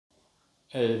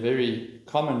A very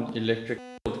common electric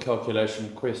field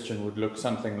calculation question would look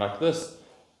something like this,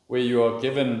 where you are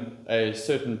given a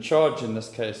certain charge, in this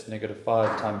case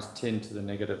 -5 times 10 to the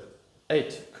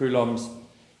 -8 coulombs,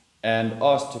 and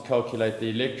asked to calculate the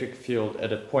electric field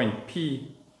at a point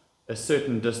P, a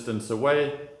certain distance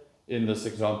away. In this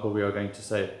example, we are going to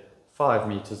say 5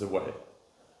 meters away.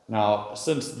 Now,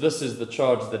 since this is the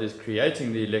charge that is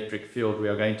creating the electric field, we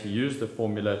are going to use the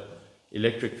formula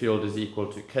electric field is equal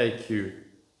to kq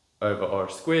over r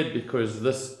squared, because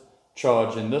this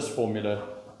charge in this formula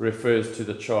refers to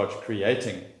the charge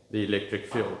creating the electric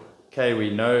field. K, we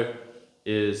know,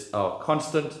 is our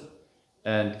constant,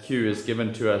 and Q is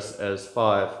given to us as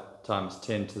 5 times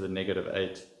 10 to the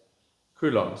 -8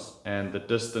 coulombs, and the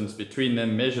distance between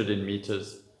them measured in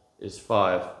meters is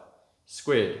 5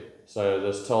 squared. So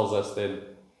this tells us then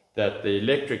that the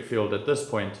electric field at this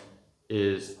point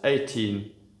is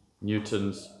 18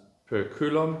 newtons per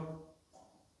coulomb.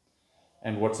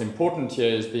 And what's important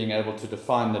here is being able to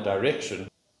define the direction.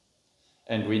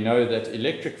 And we know that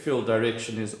electric field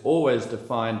direction is always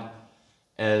defined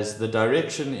as the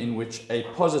direction in which a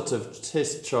positive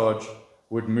test charge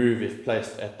would move if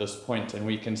placed at this point. And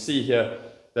we can see here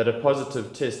that a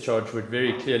positive test charge would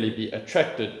very clearly be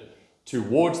attracted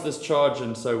towards this charge,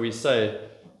 and so we say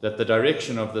that the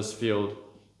direction of this field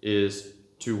is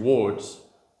towards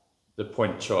the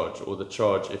point charge, or the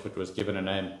charge if it was given a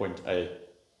name, point A,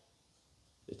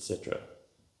 etc.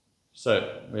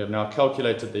 So we have now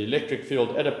calculated the electric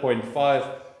field at a point 5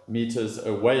 meters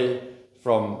away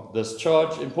from this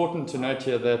charge. Important to note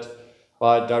here that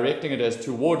by directing it as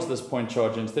towards this point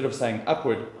charge, instead of saying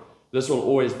upward, this will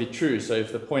always be true. So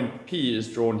if the point P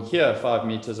is drawn here 5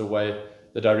 meters away,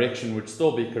 the direction would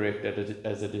still be correct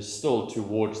as it is still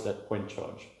towards that point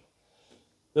charge.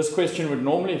 This question would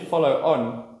normally follow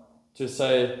on to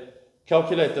say,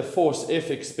 calculate the force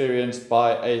F experienced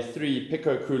by a 3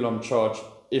 picocoulomb charge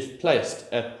if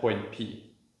placed at point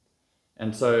P.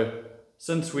 And so,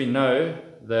 since we know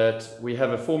that we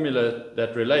have a formula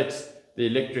that relates the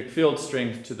electric field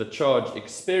strength to the charge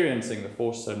experiencing the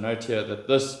force, so note here that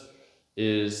this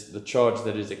is the charge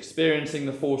that is experiencing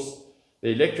the force.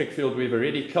 The electric field we've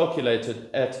already calculated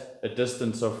at a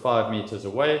distance of 5 meters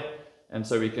away, and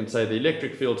so we can say the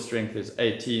electric field strength is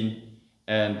 18,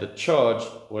 and the charge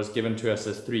was given to us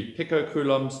as 3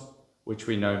 picocoulombs, which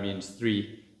we know means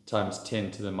 3 times 10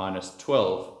 to the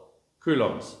 -12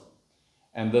 coulombs.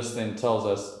 And this then tells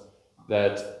us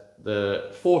that the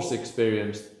force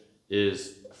experienced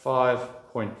is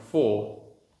 5.4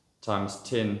 times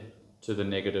 10 to the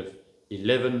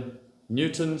 -11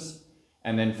 newtons.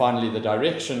 And then finally the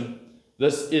direction.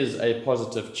 This is a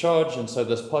positive charge, and so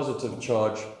this positive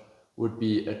charge would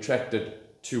be attracted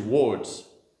towards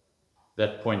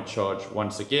that point charge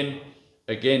once again.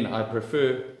 Again, I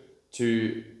prefer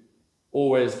to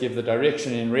always give the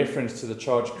direction in reference to the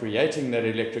charge creating that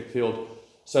electric field,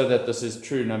 so that this is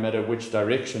true no matter which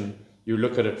direction you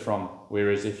look at it from,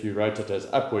 whereas if you wrote it as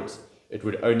upwards, it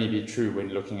would only be true when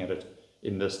looking at it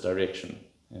in this direction.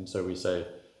 And so we say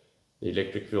the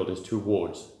electric field is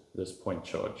towards this point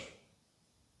charge.